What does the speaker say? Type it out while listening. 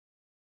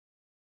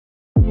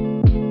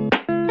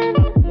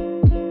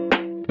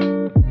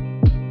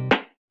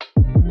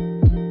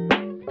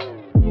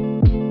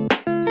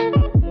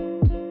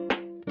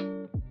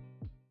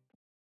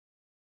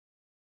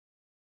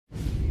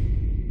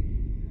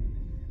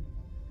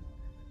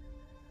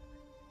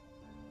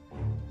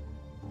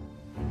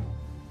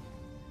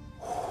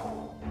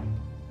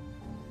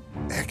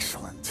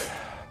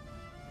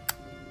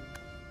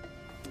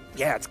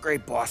Yeah, it's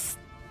great, boss.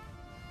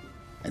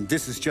 And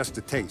this is just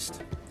a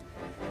taste.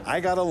 I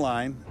got a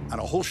line on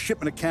a whole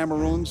shipment of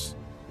Cameroons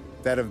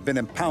that have been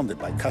impounded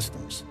by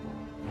customs.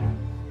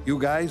 You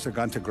guys are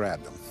going to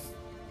grab them.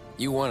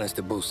 You want us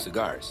to boost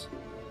cigars?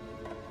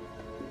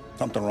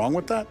 Something wrong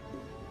with that?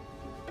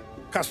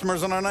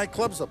 Customers in our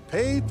nightclubs are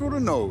paid through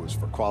the nose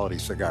for quality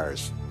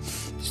cigars.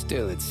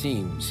 Still, it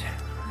seems...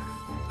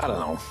 I don't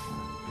know.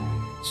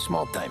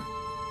 Small time.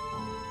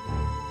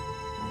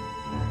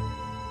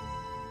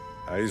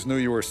 I always knew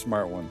you were a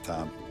smart one,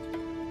 Tom.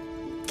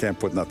 Can't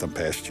put nothing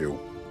past you.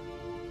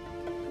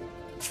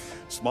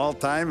 Small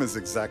time is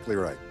exactly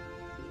right.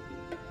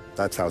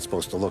 That's how it's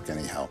supposed to look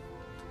anyhow.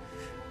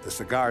 The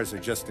cigars are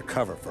just a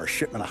cover for a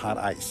shipment of hot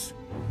ice.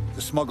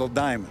 The smuggled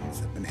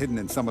diamonds have been hidden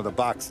in some of the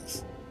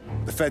boxes.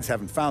 The feds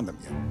haven't found them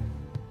yet.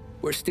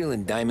 We're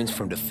stealing diamonds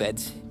from the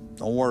feds?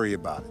 Don't worry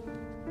about it.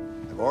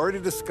 I've already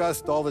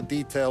discussed all the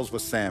details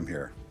with Sam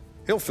here.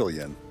 He'll fill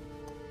you in.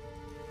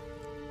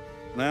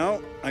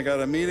 Now, I got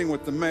a meeting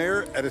with the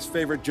mayor at his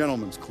favorite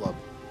gentleman's club.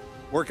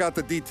 Work out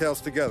the details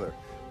together.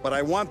 But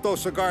I want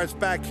those cigars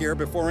back here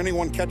before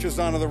anyone catches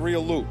on to the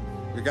real loot.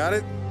 You got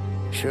it?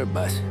 Sure,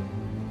 boss.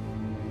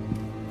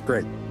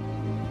 Great.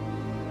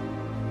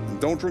 And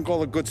don't drink all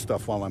the good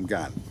stuff while I'm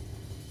gone.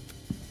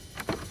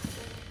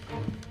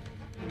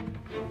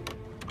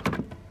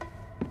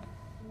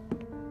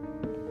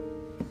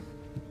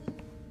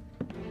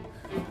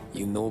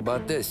 You know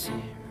about this?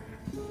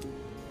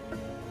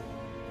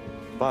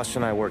 Boss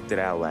and I worked it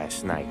out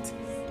last night.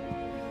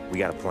 We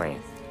got a plan.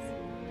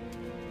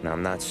 Now,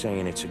 I'm not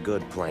saying it's a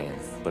good plan,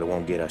 but it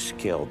won't get us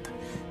killed.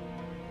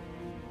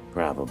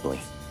 Probably.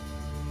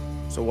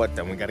 So what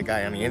then? We got a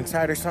guy on the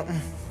inside or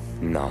something?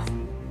 No.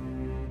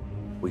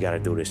 We gotta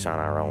do this on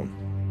our own.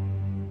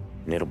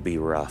 And it'll be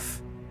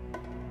rough.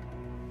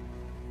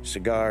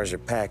 Cigars are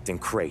packed in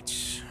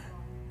crates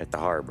at the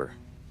harbor.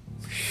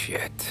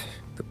 Shit.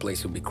 The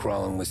place will be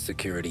crawling with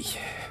security.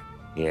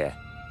 Yeah.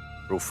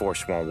 Brute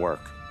force won't work.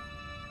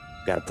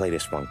 Gotta play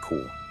this one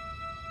cool.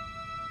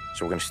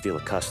 So we're gonna steal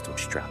a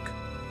customs truck.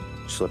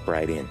 Slip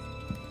right in.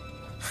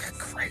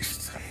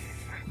 Christ.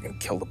 And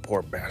kill the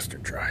poor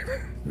bastard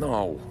driver.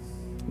 No.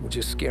 We'll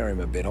just scare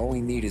him a bit. All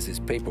we need is his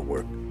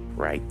paperwork.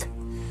 Right.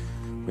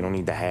 We don't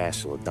need the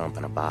hassle of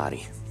dumping a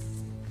body.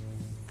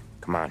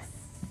 Come on.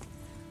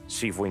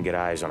 See if we can get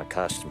eyes on a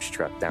customs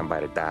truck down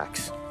by the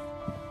docks.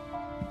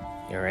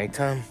 You all right,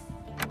 Tom?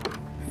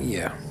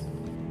 Yeah.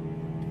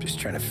 Just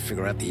trying to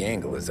figure out the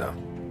angle is up.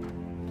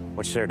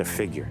 What's there to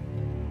figure?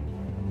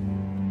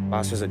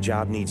 Boss says a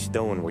job needs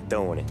doing, we're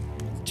doing it.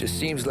 Just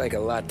seems like a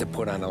lot to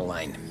put on the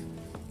line.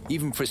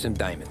 Even for some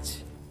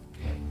diamonds.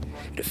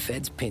 If the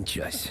feds pinch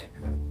us,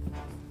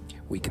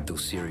 we could do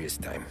serious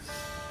time.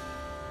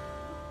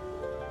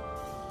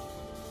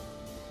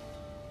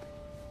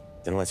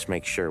 Then let's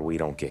make sure we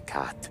don't get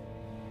caught.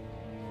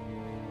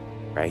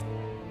 Right?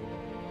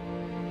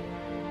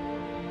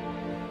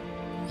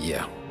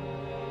 Yeah.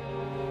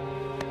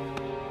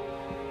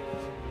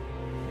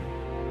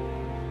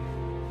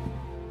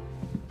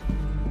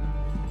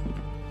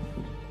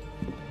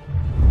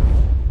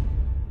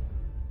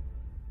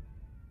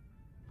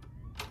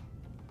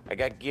 I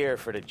got gear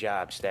for the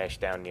job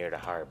stashed down near the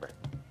harbor.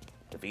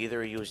 If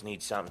either of yous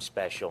need something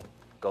special,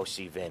 go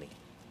see Vinny.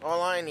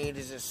 All I need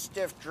is a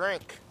stiff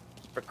drink.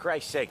 For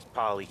Christ's sakes,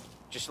 Paulie,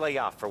 just lay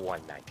off for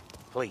one night,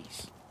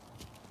 please.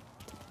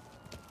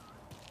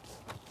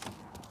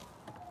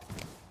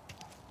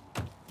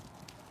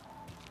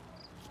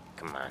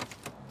 Come on,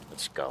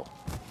 let's go.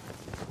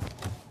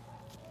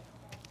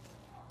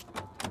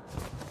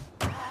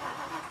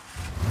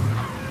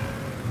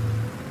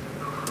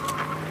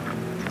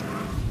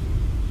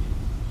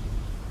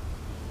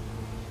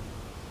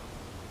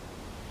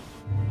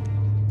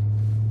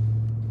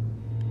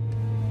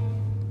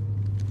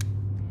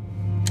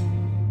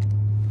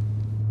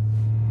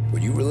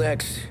 Would you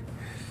relax?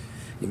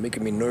 You're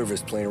making me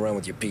nervous playing around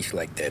with your piece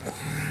like that.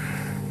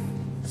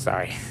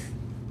 Sorry.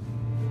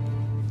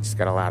 Just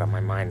got a lot on my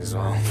mind is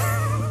all.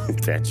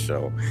 That's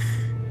so.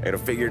 I'd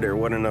have figured there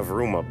wasn't enough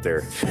room up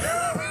there.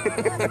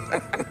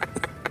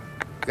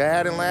 Go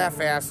ahead and laugh,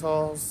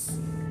 assholes.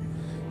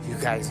 You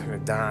guys are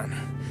done.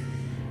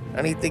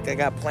 I don't think I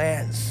got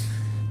plans.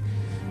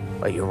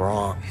 But you're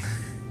wrong.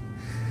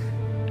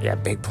 I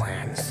got big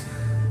plans.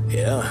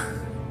 Yeah?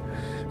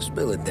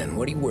 Spill it then.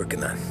 What are you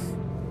working on?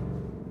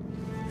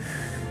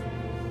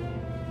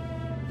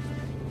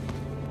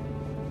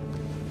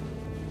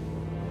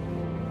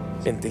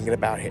 Been thinking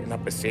about hitting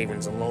up a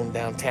savings and loan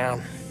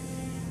downtown.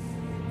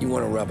 You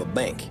want to rob a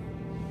bank?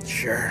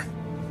 Sure.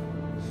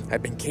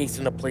 I've been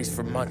casing the place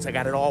for months. I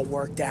got it all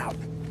worked out.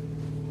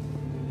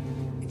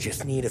 I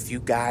just need a few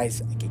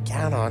guys I can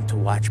count on to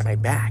watch my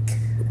back.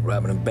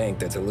 Robbing a bank,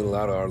 that's a little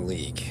out of our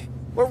league.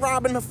 We're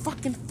robbing the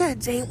fucking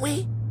feds, ain't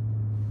we?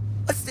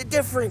 What's the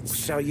difference?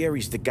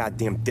 Salieri's the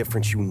goddamn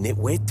difference, you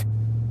nitwit.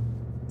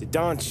 The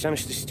Don sent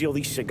us to steal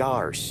these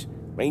cigars.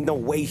 Ain't no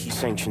way he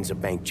sanctions a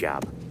bank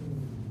job.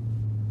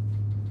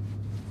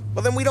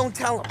 Well, then we don't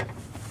tell them.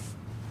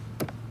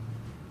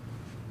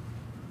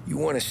 You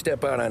want to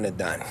step out on the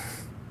Don?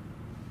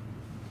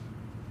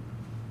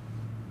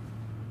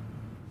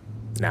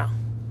 No.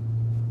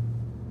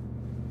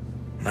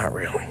 Not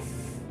really.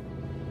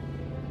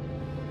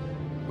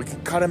 We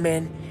can cut him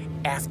in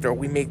after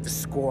we make the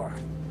score.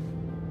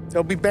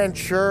 He'll be bent,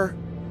 sure,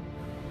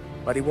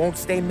 but he won't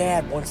stay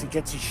mad once he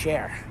gets his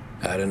share.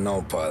 I don't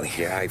know, Paulie.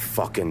 Yeah, I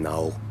fucking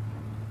know.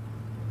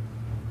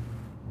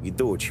 You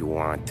do what you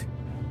want.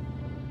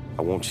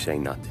 I won't say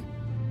nothing.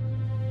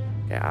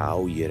 Yeah, I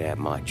owe you that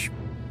much.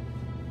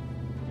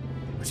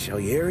 But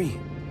Salieri,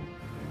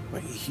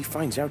 when he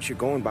finds out you're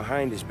going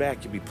behind his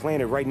back, you'll be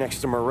planted right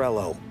next to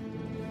Morello.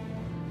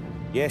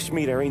 You ask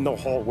me, there ain't no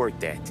haul worth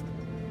that.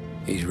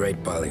 He's right,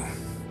 Paulie.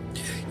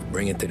 You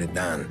bring it to the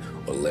Don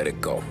or let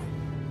it go.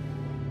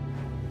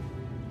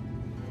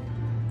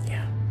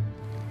 Yeah.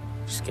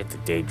 Just get to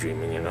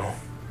daydreaming, you know?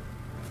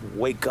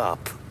 Wake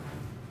up.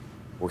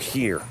 We're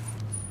here.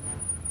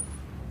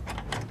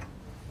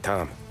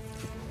 Tom,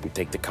 you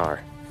take the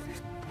car.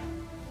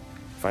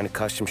 Find a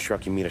customs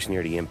truck and meet us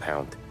near the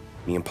impound.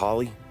 Me and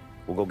Paulie,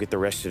 we'll go get the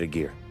rest of the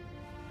gear.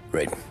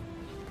 Right.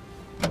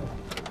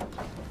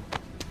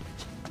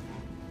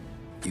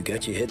 You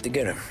got your head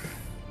together.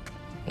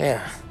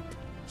 Yeah.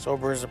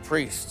 Sober as a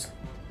priest.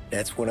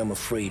 That's what I'm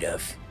afraid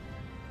of.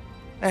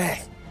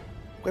 Hey,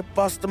 quit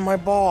busting my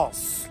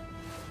balls.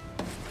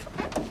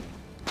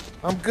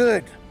 I'm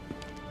good.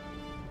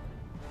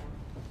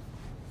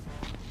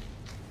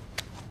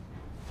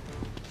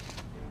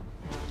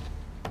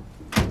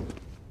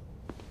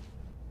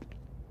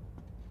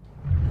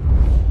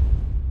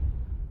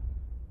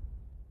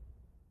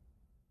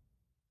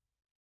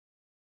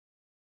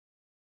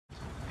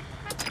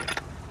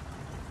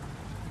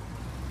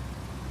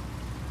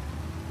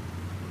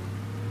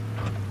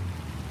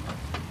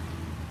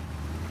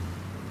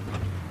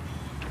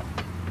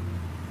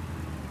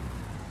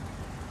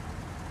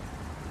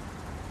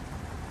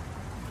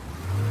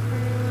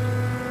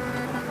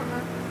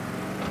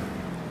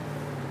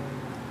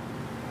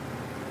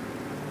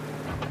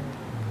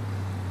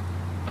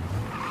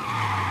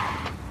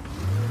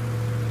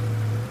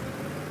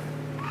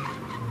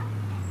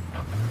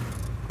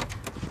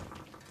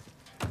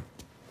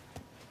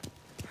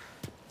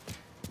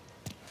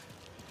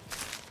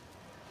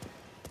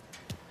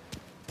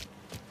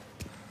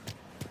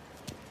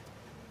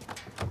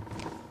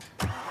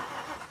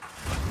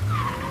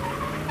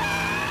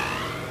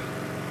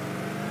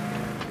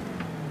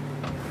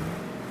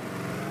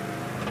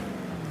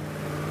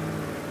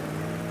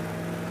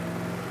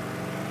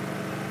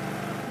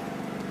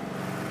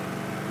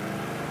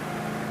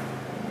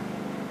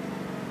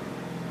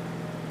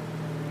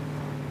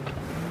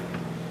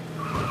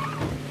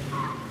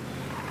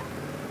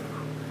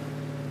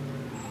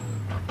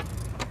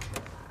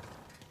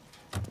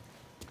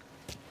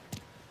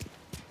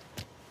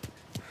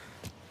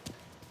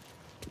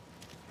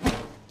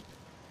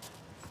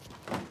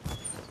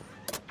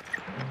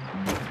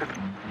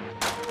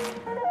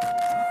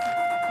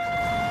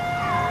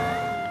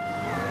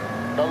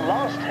 The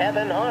Lost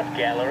Heaven Art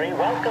Gallery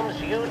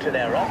welcomes you to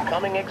their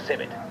upcoming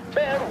exhibit.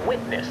 Bear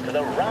witness to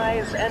the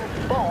rise and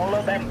fall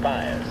of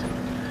empires.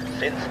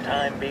 Since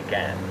time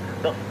began,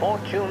 the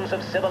fortunes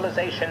of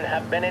civilization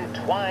have been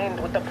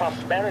entwined with the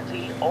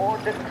prosperity or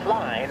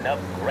decline of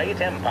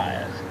great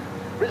empires.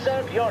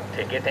 Reserve your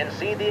ticket and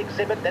see the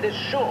exhibit that is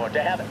sure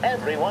to have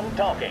everyone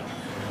talking.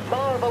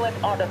 Marvel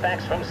at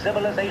artifacts from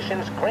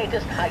civilization's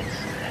greatest heights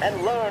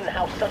and learn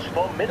how such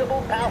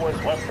formidable powers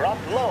were brought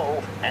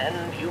low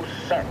and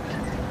usurped.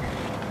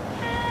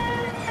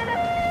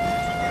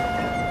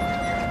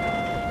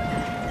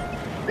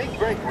 Big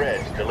Break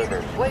Reds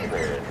deliver flavor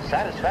and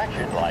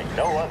satisfaction like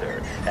no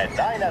other, and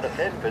 9 out of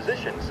 10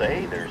 physicians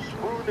say they're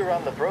smoother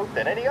on the throat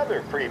than any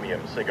other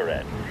premium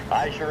cigarette.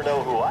 I sure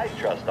know who I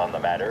trust on the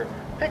matter.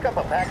 Pick up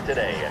a pack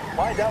today and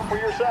find out for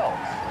yourself.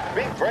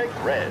 Big Break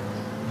Reds.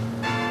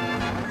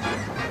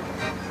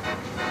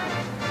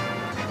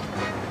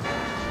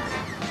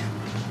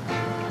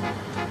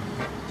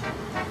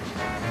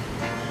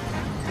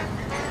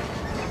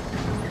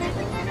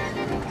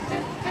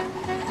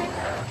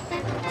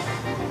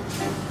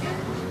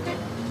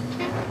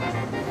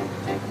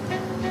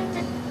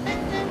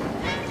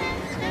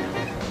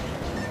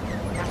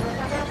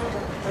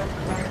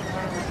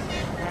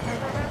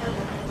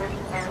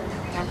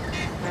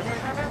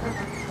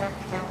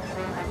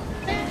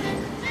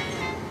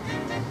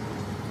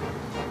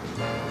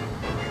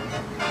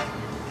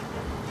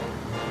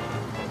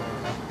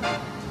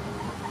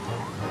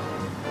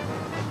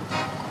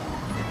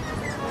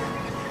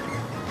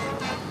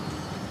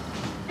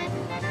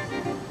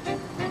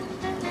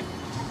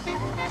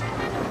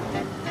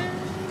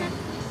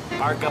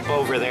 Park up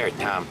over there,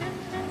 Tom.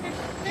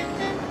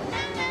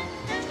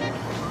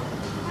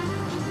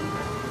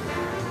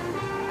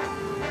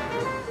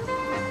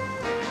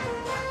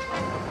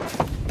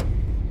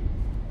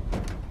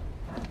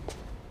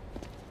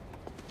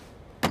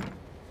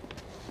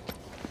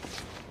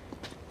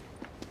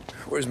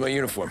 Where's my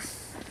uniform?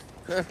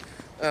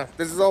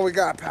 This is all we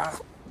got, pal.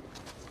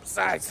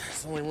 Besides,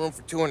 there's only room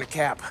for 2 in the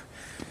cab.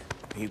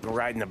 You can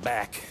ride in the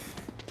back.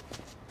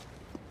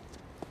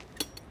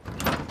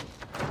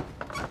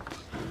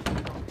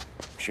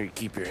 sure you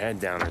keep your head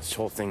down or this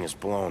whole thing is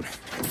blown.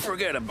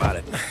 Forget about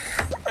it.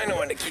 I know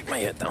when to keep my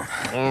head down.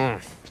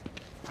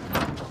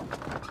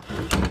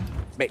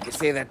 Bet you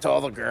say that to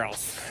all the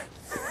girls.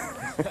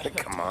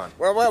 Come on.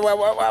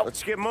 Whoa.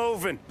 Let's get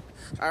moving.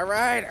 All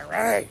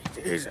right.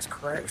 Jesus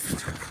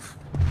Christ.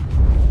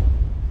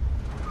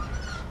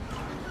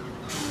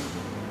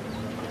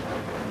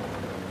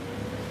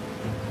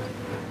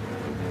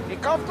 You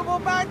comfortable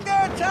back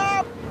there,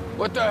 Tom?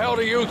 What the hell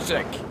do you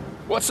think?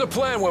 What's the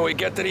plan when we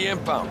get to the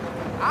impound?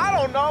 I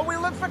don't know. We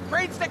look for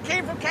crates that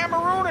came from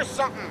Cameroon or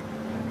something.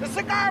 The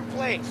cigar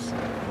place.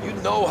 You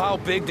know how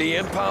big the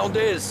impound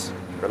is?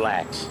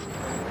 Relax.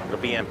 It'll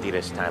be empty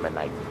this time of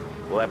night.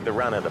 We'll have the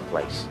run of the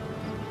place.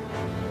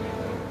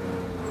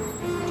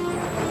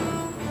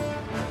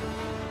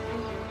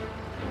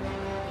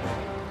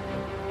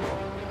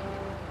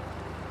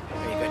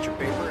 Hey, you got your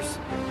papers?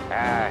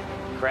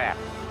 Crap.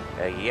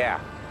 Yeah.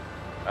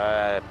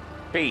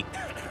 Pete,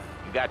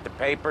 you got the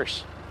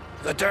papers?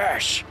 The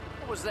dash.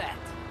 What was that?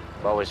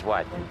 What was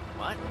what?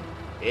 What?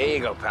 Here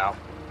you go, pal.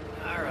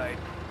 All right,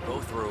 go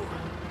through.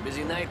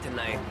 Busy night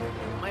tonight.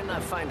 Might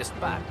not find a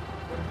spot.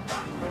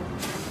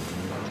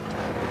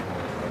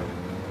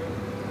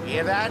 You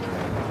hear that?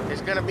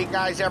 There's gonna be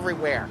guys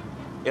everywhere.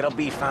 It'll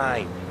be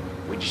fine.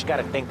 We just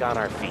gotta think on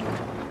our feet.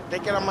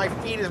 Thinking on my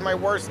feet is my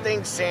worst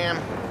thing, Sam.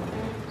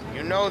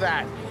 You know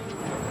that.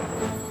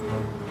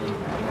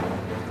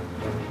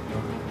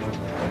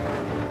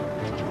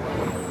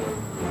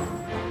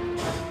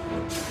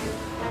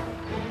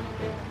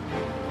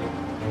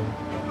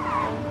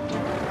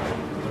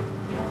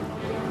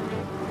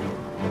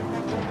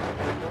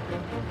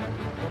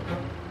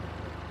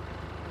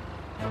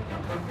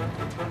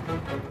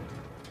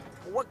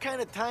 What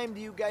kind of time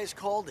do you guys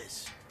call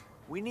this?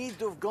 We need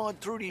to have gone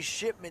through these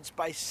shipments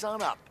by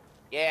sunup.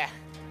 Yeah.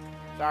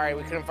 Sorry,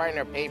 we couldn't find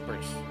our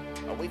papers.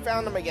 But we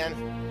found them again.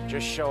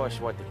 Just show us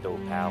what to do,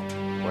 pal.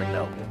 We're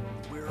new.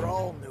 We're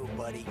all new,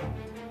 buddy.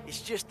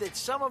 It's just that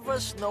some of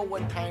us know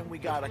what time we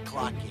gotta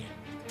clock in.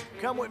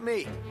 Come with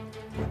me.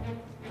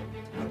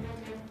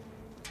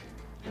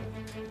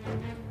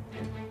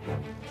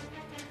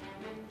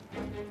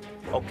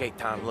 Okay,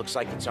 Tom, looks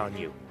like it's on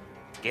you.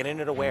 Get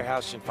into the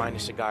warehouse and find a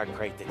cigar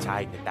crate that's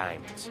hiding the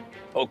diamonds.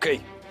 Okay.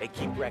 They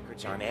keep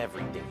records on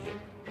everything here,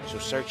 so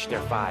search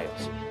their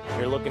files.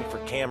 You're looking for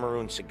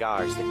Cameroon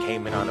cigars that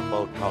came in on a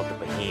boat called the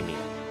Bohemia.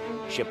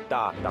 Ship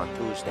docked on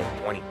Tuesday,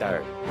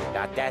 23rd.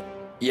 Got that?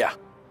 Yeah.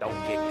 Don't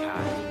get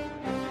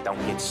caught. Don't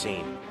get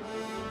seen.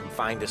 Come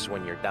find us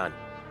when you're done.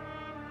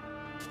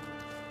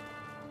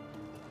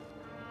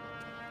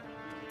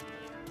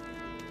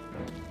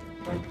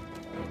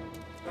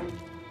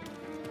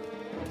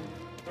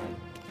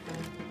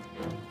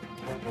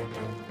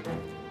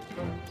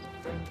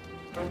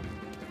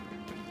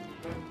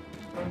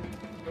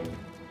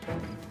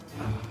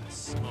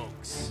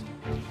 Smokes.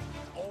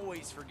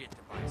 Always forget to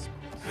buy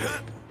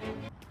smokes.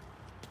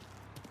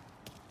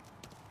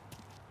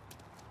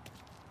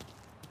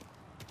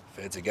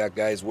 Feds have got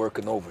guys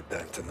working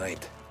overtime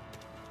tonight.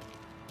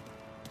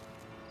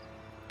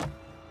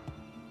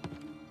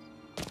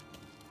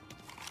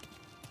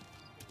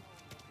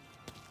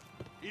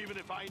 Even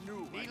if I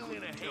knew. Needle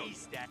in a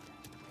haystack.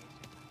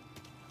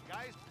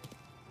 Guys.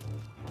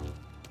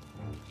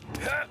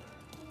 Huh.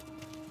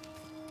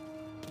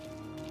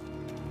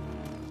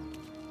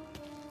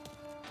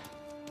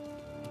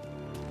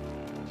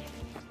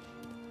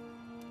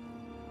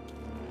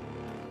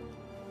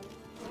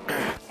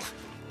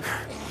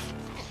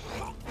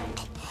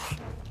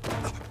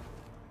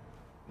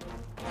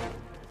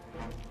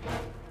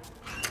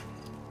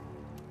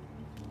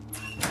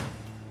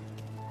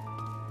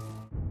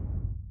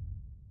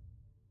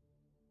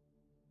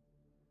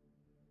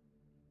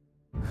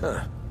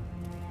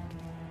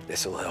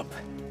 This'll help.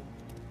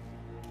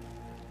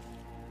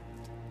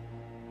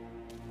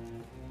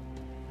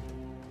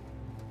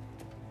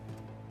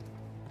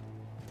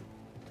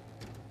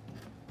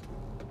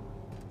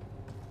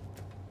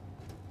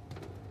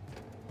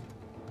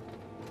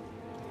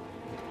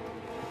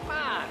 Come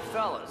on,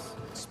 fellas.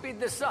 Speed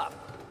this up.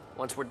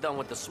 Once we're done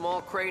with the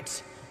small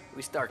crates,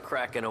 we start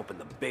cracking open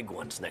the big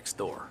ones next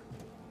door.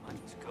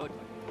 Money's good.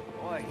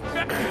 Boy.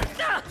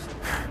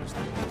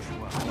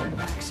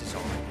 This is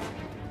all.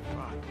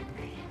 Fuck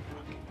me.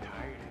 Fucking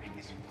tired of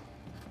this.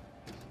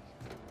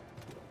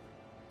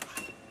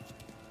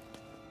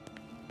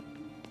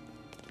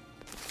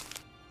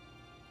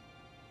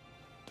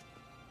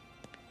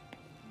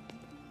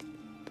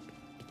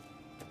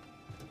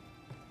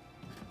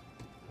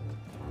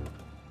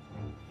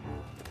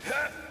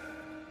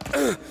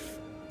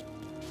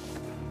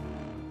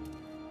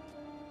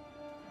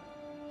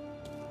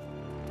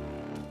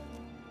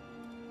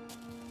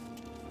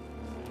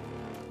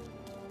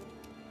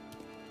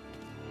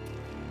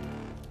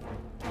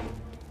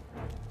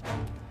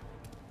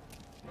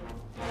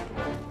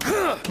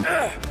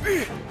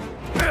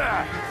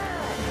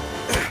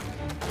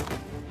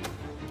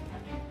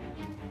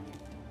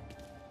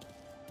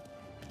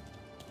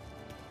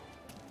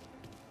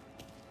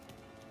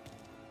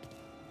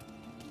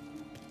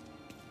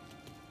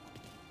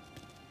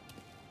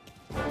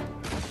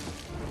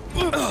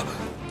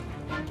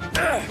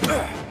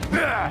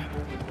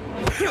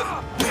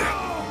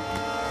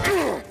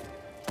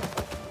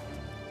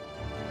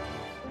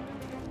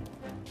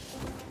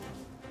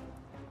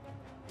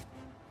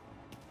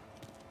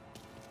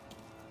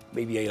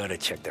 Maybe I ought to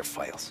check their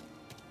files.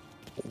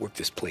 We'll work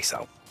this place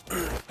out.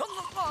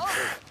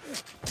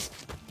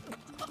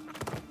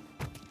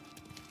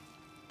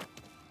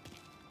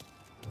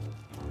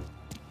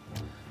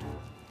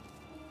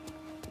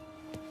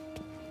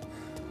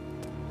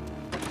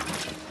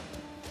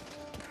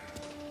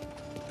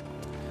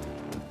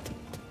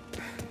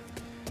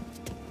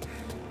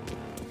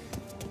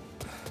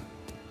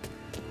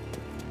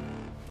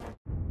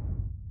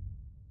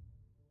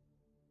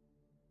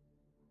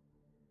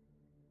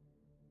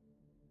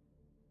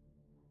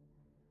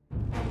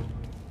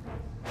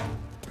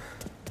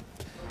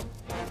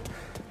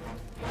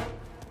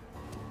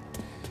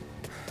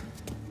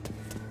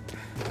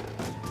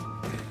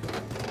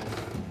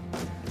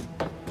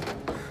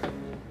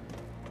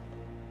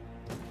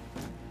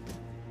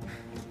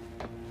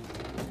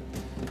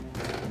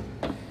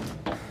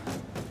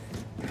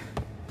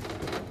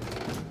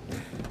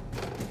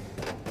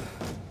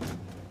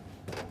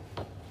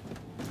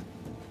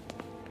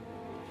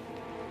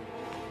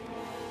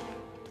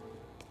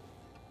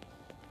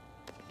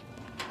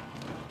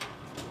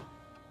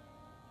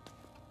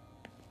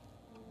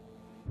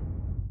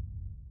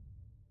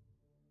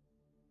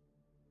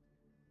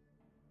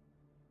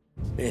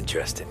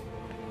 Interesting.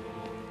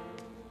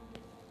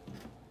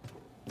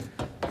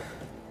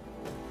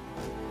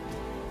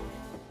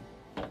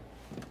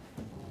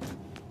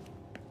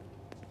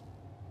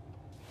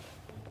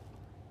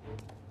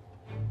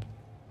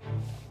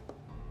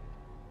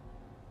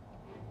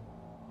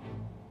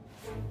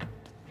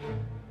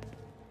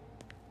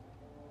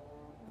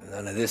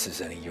 None of this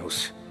is any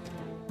use.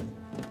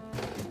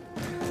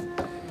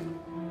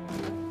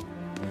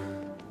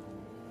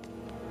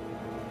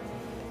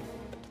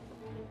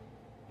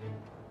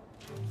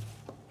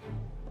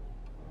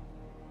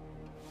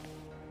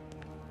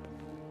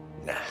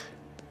 Nah,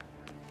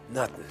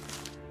 nothing.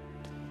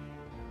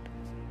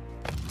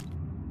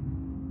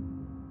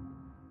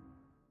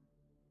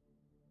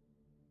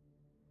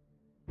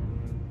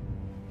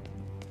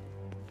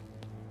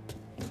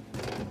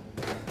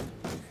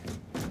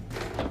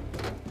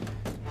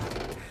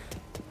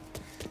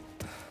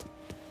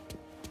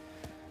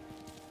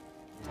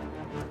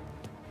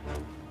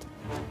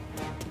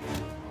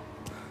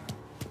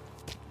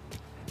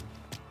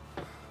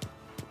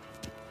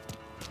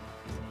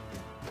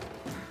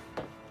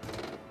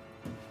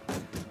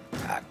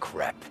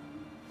 Crap.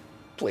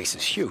 Place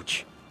is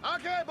huge.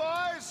 Okay,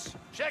 boys.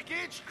 Check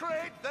each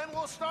crate, then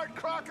we'll start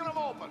cracking them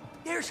open.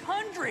 There's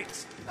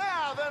hundreds!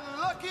 Now, then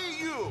lucky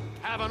you.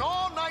 Having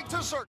all night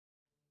to search.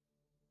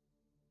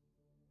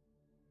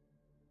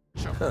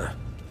 Huh.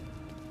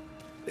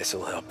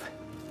 This'll help.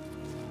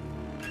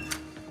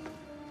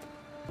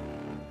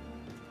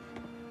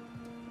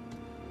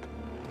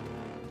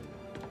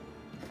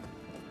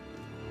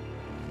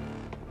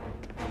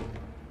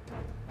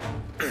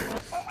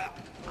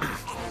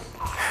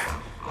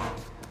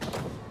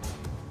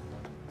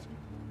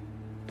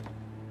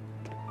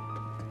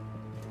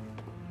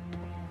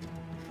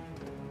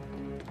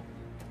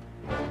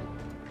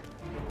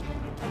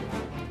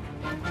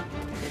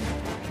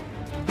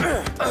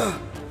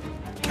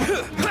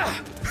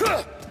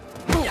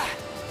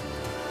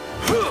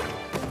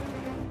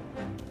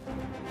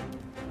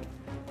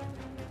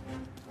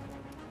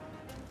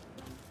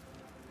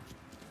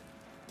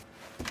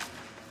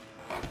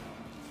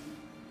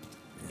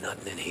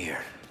 Nothing in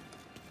here.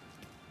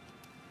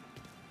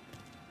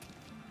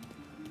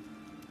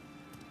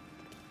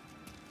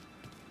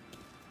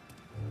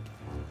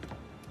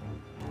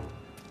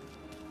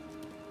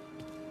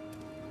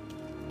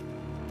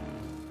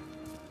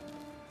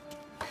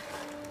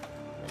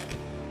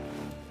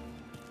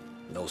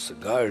 No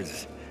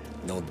cigars,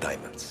 no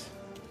diamonds.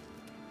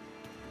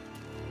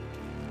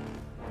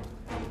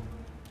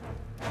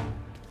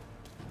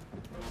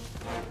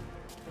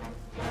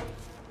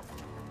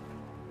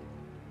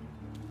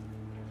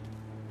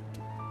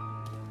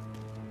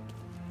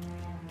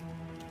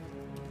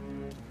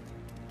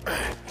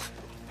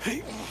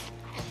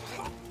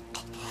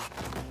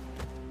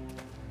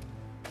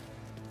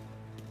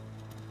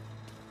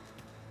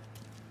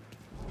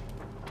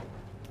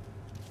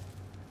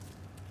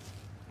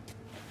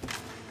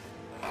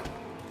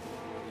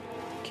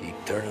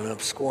 Keep turning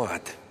up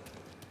squat.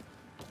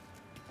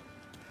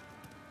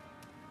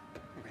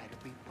 Rather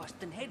be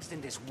busting heads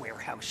than this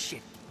warehouse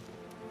shit.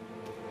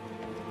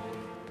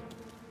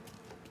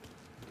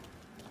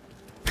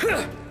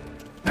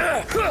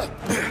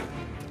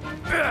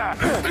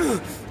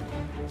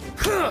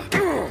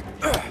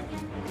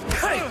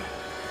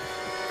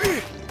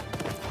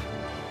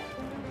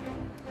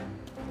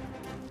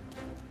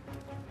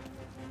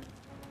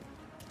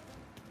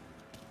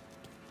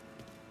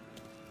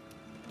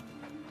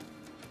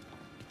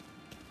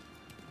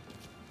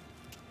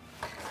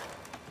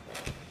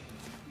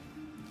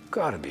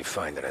 Gotta be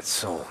finding it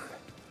soon.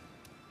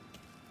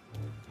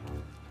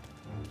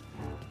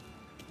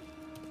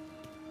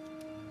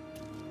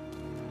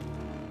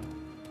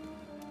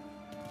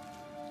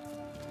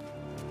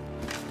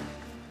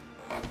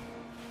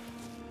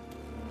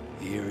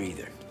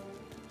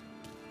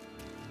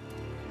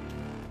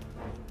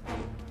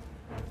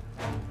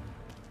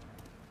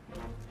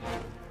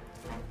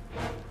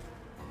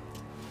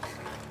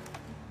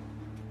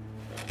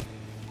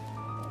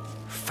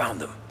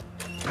 Found him.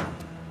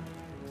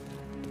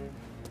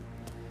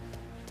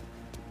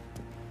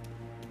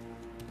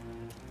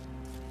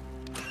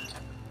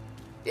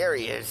 There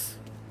he is.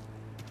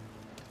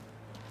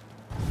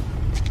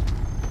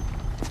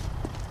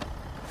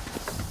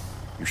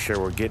 You sure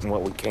we're getting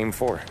what we came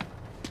for?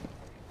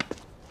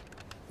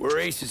 We're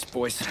aces,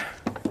 boys.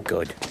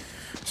 Good.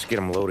 Let's get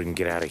them loaded and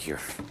get out of here.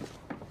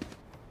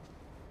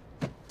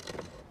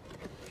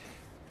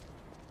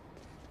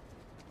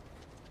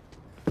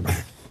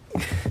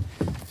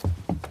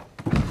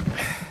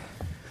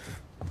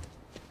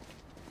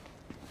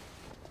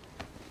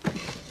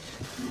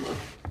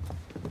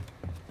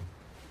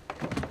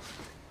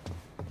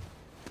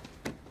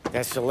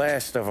 That's the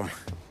last of them.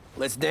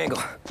 Let's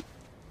dangle.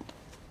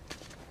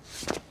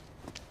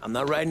 I'm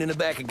not riding in the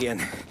back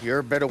again. You're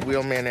a better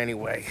wheelman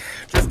anyway.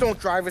 Just don't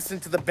drive us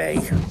into the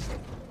bay.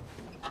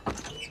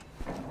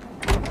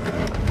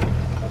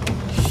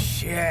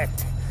 Shit.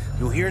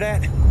 You hear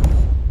that?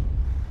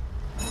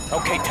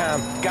 Okay,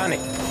 Tom, gun it.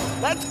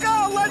 Let's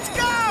go! Let's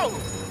go!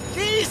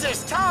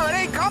 Jesus, Tom, it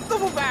ain't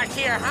comfortable back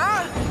here,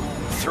 huh?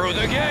 Through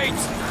the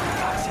gates!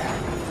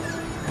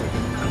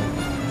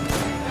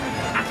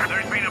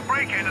 There's been a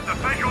break-in at the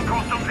Federal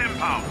Customs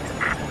impound.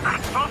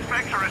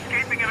 Suspects are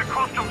escaping in a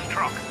customs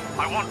truck.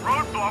 I want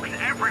roadblocks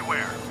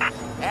everywhere.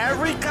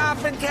 Every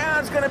cop in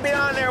town's gonna be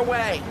on their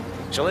way.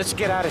 So let's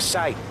get out of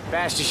sight.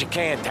 Fast as you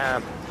can,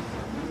 Tom.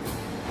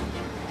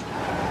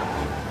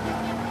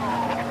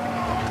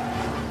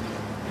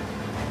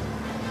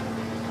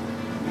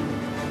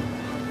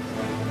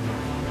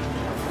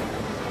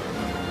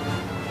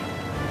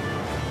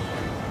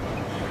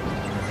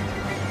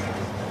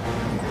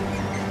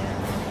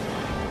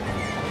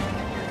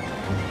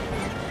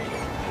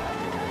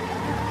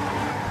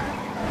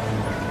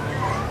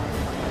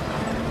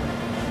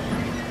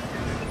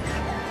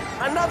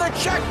 Another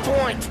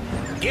checkpoint!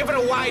 Give it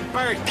a wide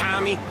berth,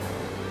 Tommy.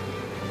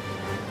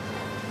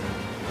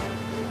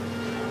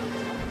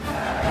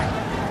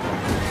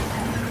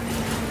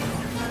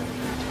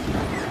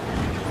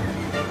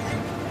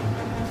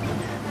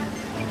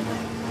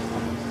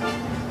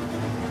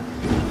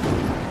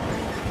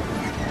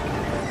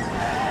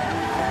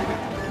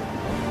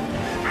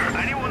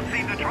 Anyone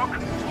seen the truck?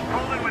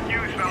 Rolling with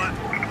news, fellas.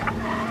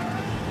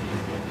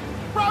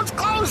 Road's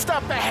closed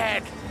up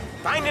ahead!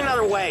 Find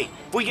another way.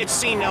 If we get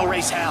seen, they'll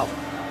raise hell.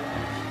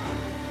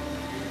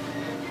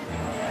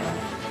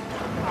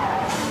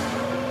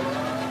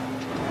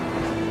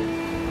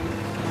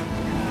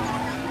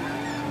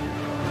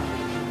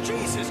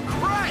 Jesus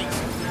Christ!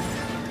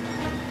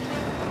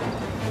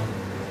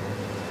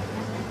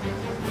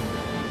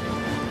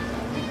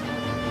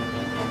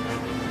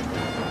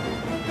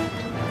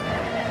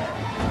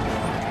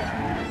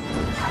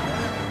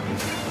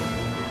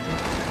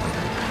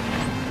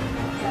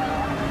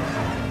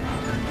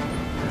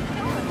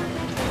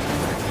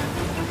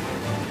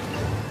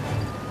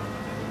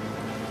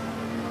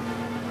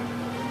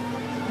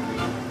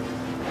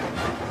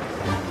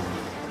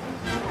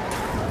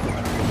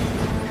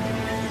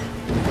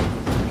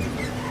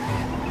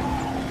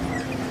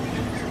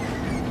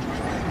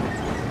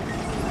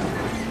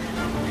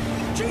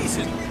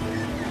 Jesus!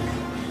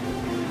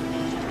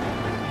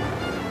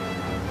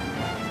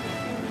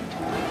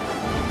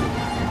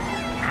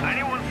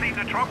 Anyone seen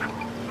the truck?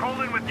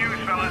 Call in with news,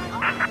 fellas.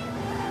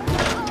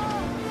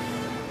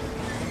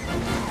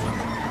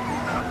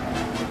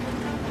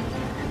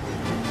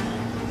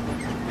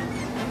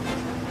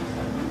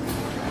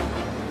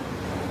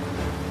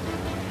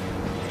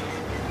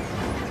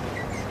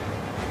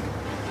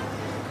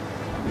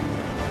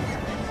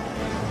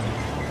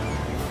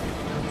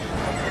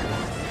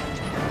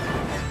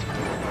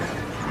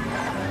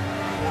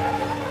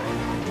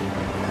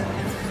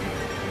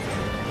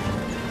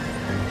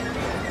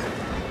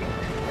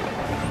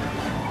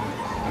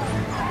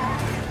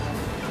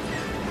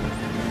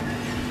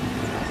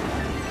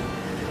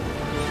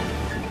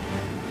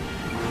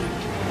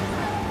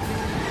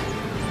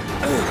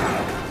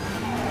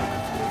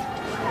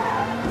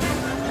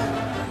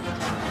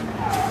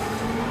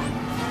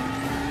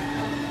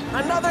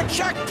 Another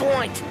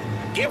checkpoint!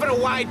 Give it a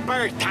wide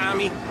berth,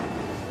 Tommy.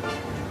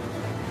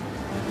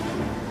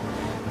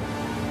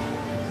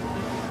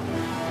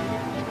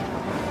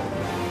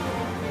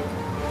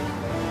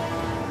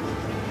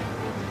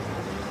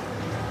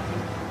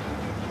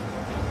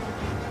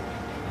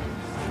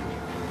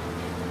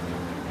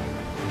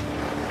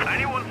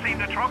 Anyone seen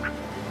the truck?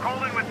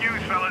 Call in with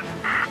news, fellas.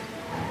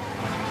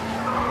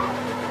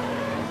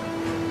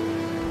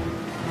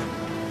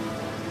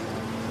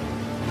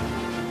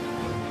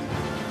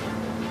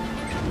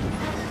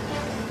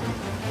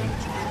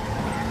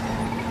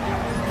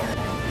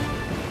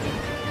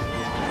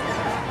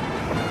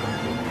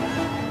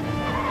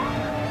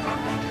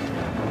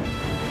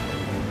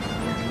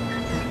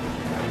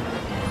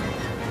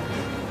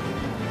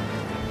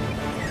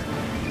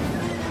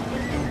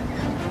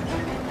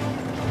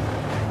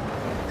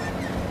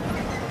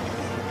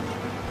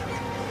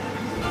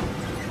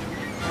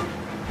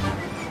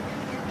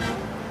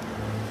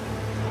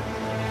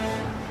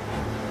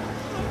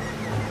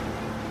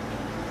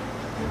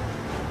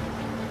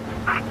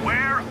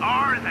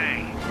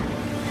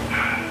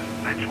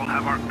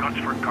 have our guts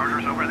for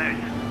garters over this?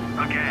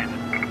 Again.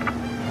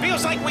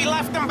 Feels like we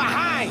left them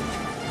behind.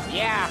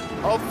 Yeah,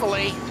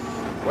 hopefully.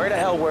 Where the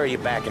hell were you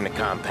back in the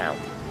compound?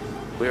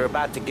 We were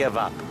about to give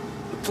up.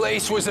 The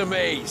place was a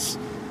maze.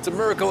 It's a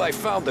miracle I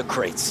found the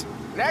crates.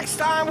 Next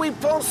time we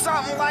pull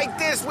something like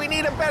this, we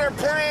need a better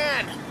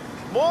plan.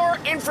 More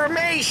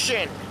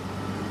information.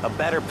 A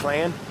better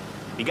plan?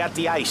 He got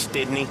the ice,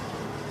 didn't he?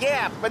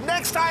 Yeah, but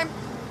next time...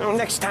 Well,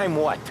 next time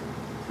what?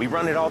 We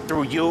run it all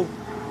through you?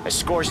 And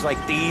scores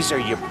like these are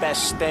your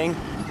best thing?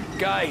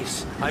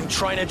 Guys, I'm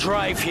trying to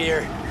drive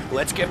here.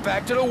 Let's get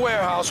back to the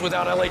warehouse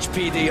without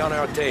LHPD on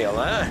our tail,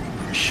 huh?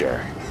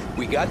 Sure.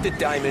 We got the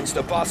diamonds,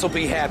 the boss will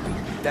be happy.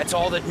 That's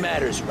all that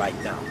matters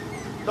right now.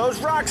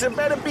 Those rocks had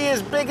better be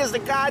as big as the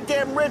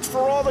goddamn ridge for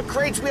all the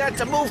crates we had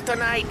to move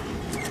tonight.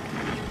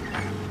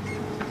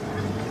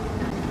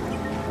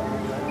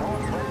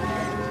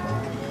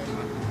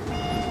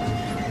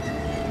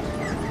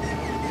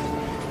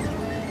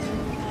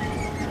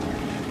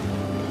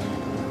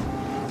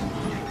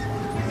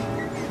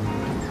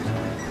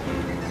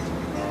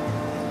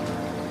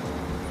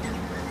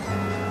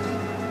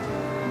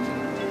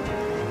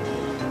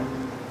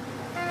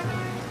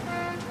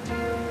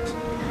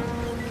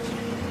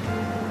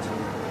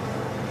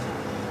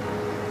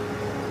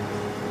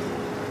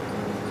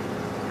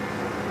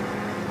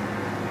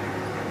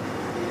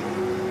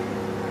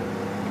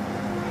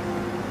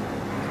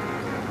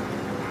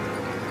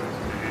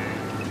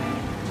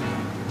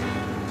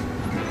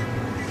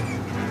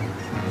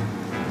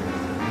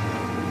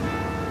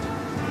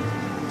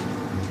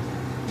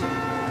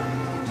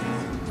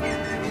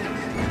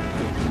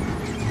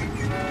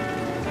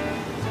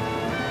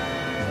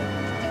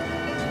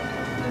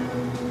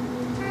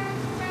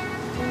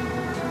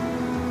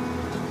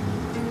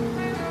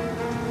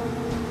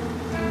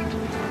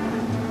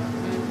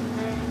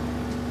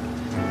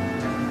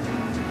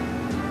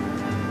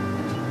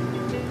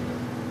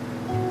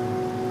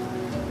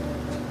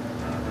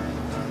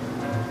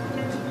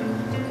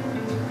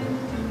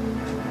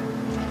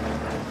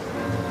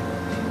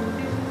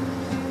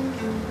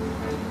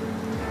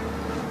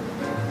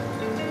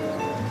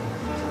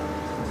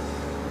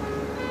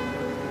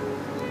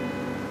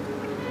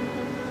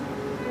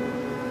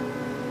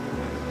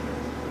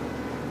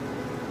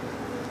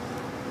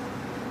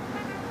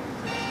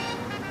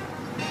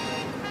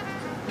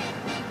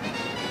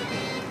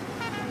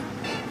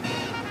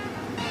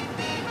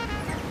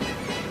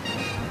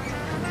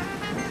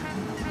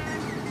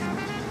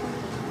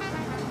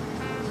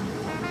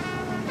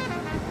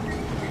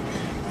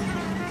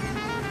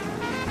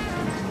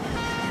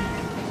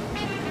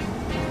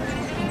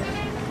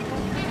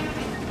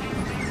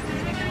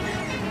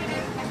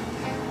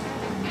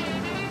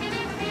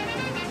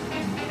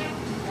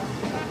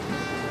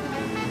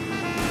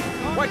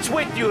 What's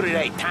with you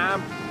today,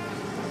 Tom?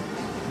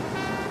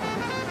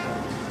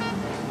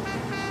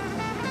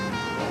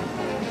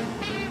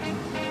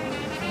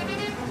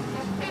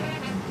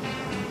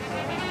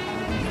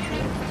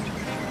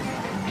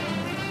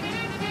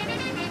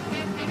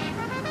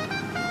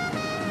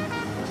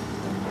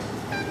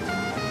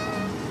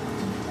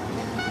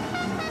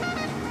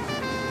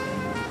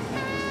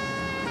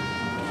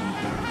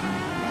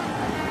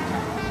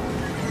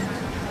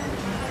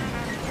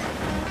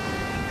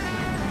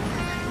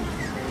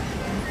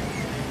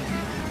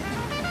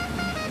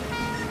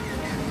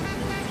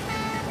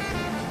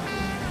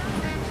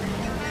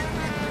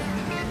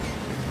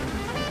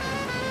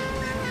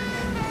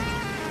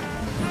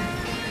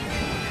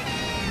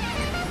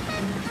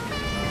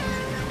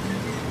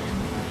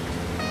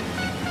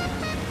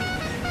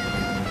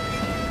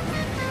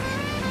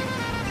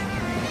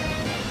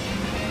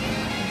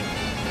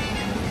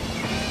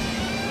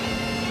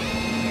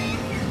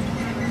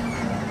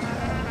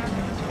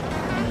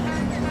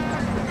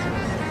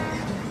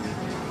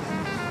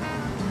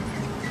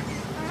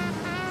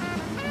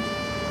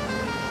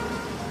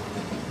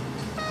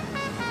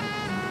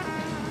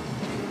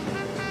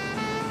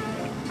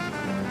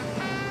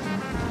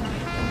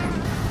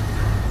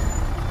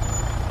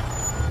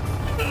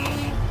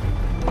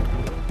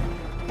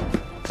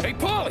 Hey,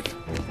 Paulie!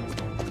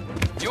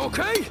 You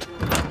okay?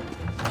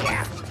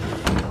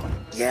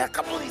 Yeah, a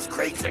couple of these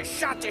crates are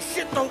shot to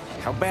shit, though.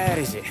 How bad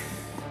is it?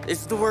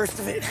 It's the worst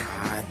of it.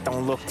 It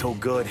don't look too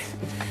good.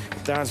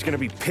 Don's gonna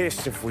be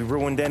pissed if we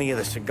ruined any of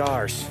the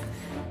cigars.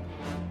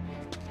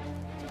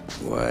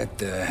 What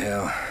the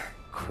hell?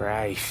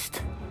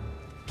 Christ.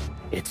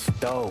 It's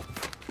dope.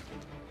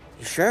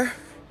 You sure?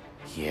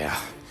 Yeah,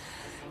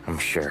 I'm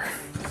sure.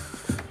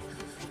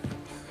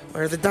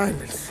 Where are the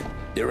diamonds?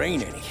 There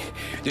ain't any.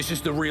 This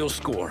is the real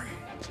score.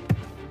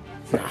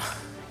 No.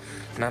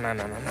 No.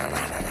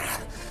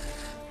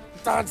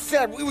 Don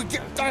said we would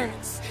get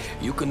diamonds.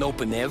 You can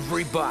open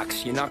every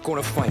box. You're not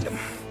gonna find them.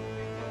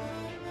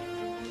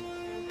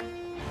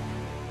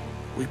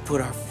 We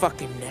put our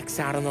fucking necks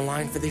out on the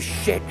line for this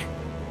shit.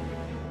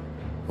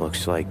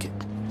 Looks like it.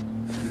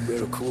 You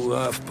better cool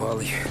off,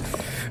 Paulie.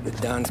 The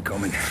Don's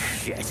coming.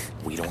 Shit.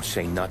 We don't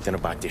say nothing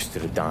about this to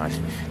the Don.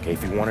 Okay,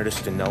 if he wanted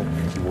us to know,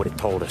 he would have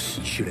told us.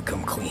 He should have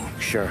come clean.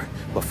 Sure,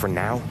 but for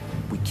now,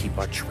 we keep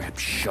our trap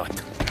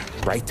shut,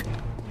 right?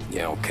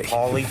 Yeah, okay.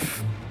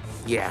 Paulie?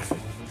 Yeah.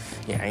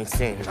 Yeah, I ain't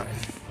saying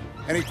nothing.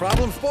 Any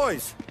problems,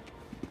 boys?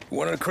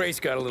 One of the crates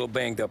got a little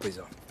banged up, is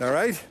all. All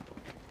right?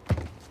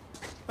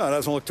 Oh,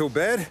 doesn't look too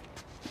bad.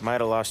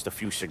 Might have lost a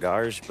few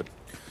cigars, but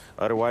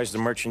otherwise the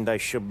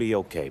merchandise should be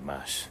okay,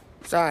 boss.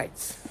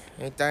 Besides,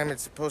 ain't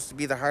diamonds supposed to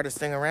be the hardest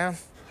thing around?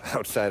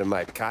 Outside of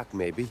my cock,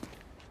 maybe.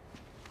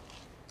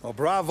 Well,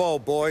 bravo,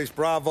 boys,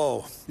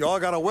 bravo. You all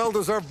got a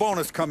well-deserved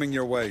bonus coming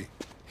your way.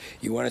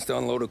 You want us to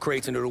unload the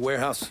crates into the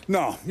warehouse?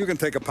 No, you can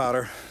take a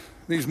powder.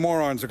 These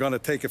morons are gonna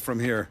take it from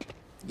here.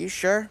 You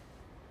sure?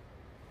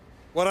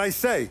 What'd I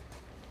say?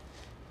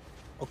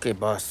 Okay,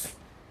 boss.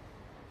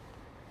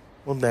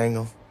 We'll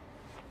dangle.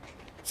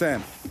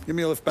 Sam, give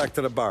me a lift back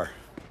to the bar.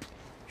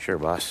 Sure,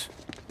 boss.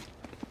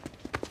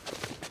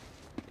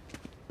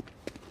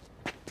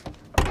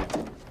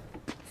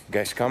 You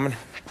guys coming?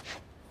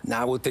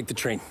 Nah, we'll take the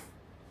train.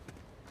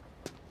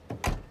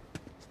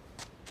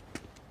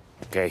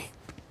 Okay.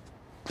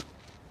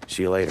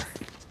 See you later.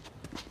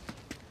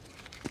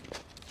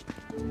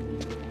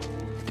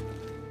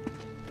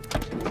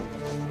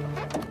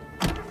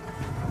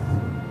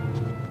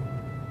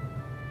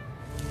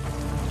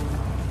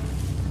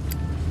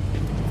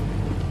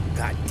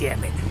 God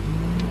damn it.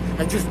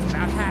 I just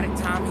about had it,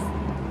 Tommy.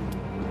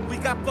 We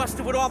got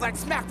busted with all that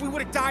smack, we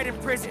would have died in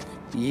prison.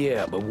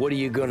 Yeah, but what are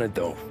you gonna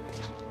do?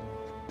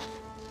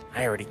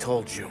 I already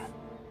told you.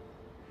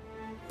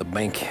 The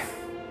bank.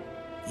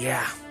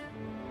 Yeah.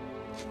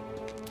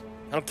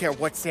 I don't care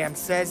what Sam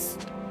says.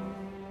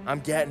 I'm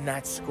getting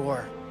that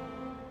score.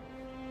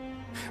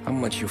 How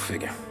much you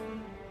figure?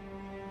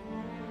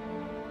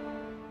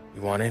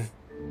 You want in?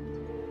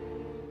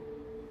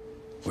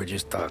 We're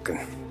just talking.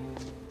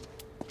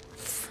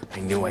 I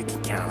knew I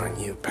could count on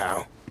you,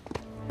 pal.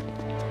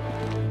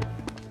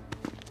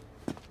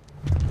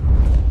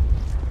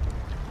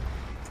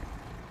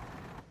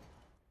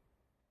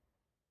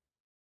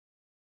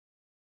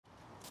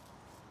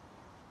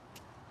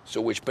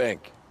 So which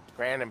bank?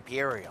 Grand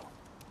Imperial.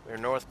 Where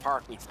North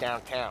Park meets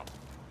downtown.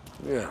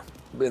 Yeah,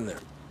 been there.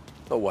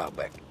 A while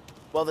back.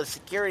 Well, the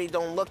security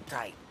don't look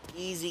tight.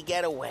 Easy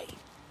getaway.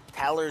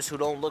 Tellers who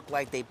don't look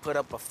like they put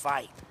up a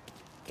fight.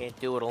 Can't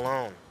do it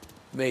alone.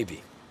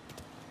 Maybe.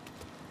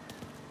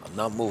 I'm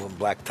not moving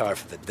black tar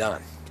for the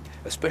Don.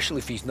 Especially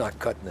if he's not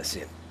cutting us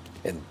in.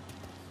 And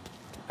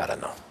I don't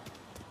know.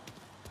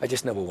 I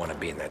just never want to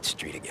be in that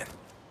street again.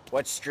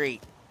 What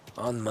street?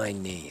 On my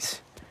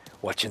knees.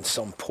 Watching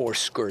some poor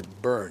skirt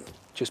burn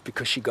just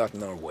because she got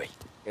in our way.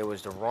 It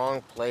was the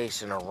wrong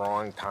place and the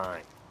wrong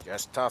time.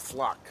 Just tough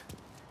luck.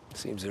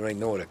 Seems there ain't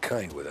no other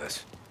kind with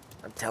us.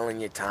 I'm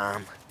telling you,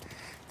 Tom,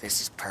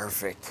 this is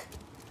perfect.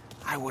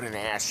 I wouldn't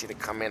ask you to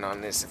come in on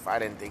this if I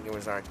didn't think it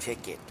was our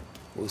ticket.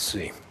 We'll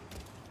see.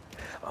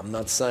 I'm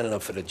not signing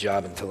up for the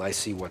job until I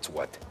see what's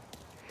what.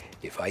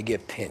 If I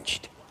get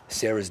pinched,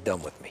 Sarah's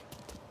done with me.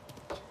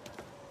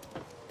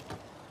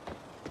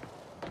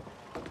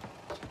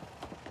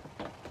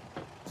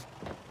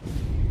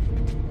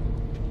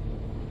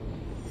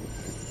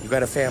 You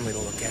got a family to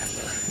look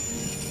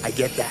after. I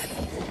get that.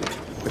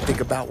 But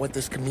think about what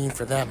this could mean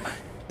for them.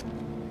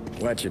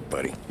 Watch it,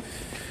 buddy.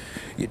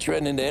 You're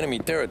treading into enemy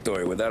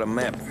territory without a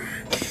map.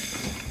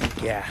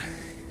 Yeah.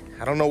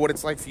 I don't know what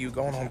it's like for you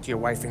going home to your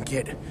wife and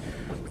kid.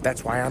 But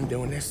that's why I'm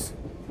doing this.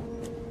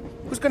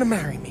 Who's gonna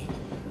marry me?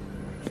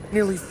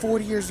 Nearly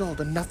 40 years old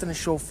and nothing to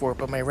show for it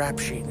but my rap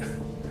sheet.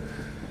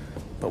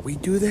 But we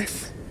do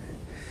this,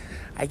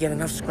 I get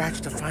enough scratch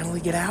to finally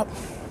get out?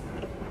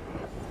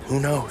 Who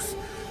knows?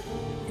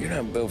 You're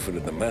not built for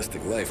the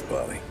domestic life,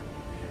 Paulie.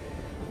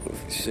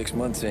 6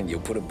 months in, you'll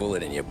put a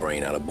bullet in your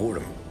brain out of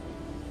boredom.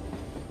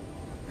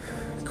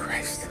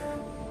 Christ.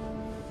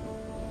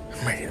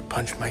 I'm ready to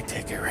punch my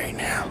ticket right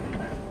now.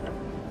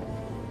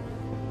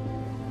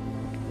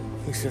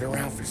 We sit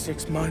around for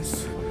 6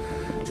 months,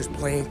 just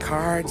playing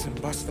cards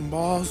and busting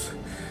balls,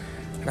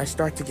 and I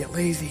start to get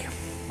lazy.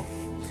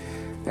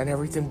 Then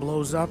everything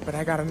blows up, and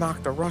I gotta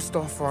knock the rust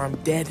off or I'm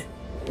dead.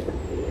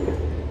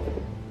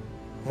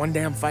 One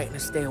day I'm fighting to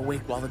stay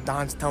awake while the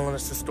Don's telling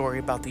us a story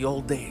about the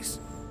old days.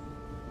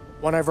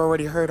 One I've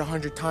already heard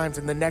 100 times,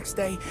 and the next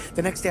day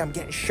I'm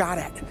getting shot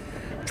at,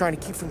 trying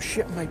to keep from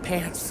shitting my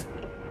pants.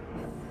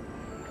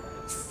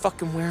 It's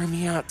fucking wearing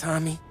me out,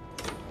 Tommy.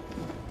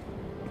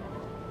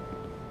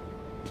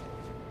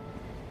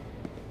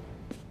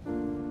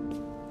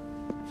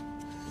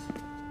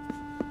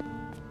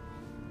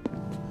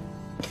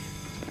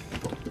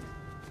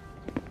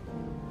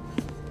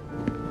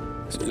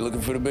 So you're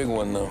looking for the big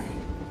one, though?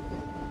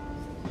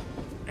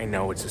 I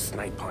know it's a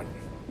snipe hunt.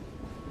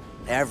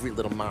 Every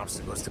little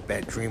mobster goes to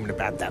bed dreaming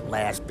about that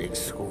last big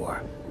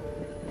score.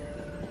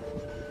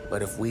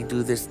 But if we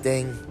do this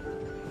thing,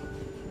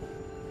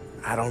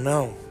 I don't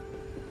know.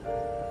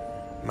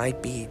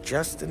 Might be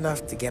just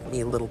enough to get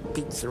me a little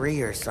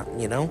pizzeria or something,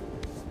 you know?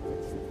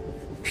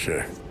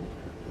 Sure.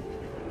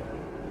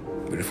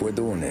 But if we're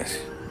doing this,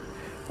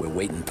 we're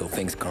waiting until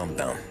things calm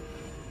down.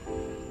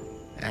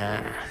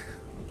 Ah,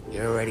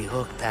 you're already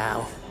hooked,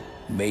 pal.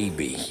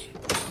 Maybe.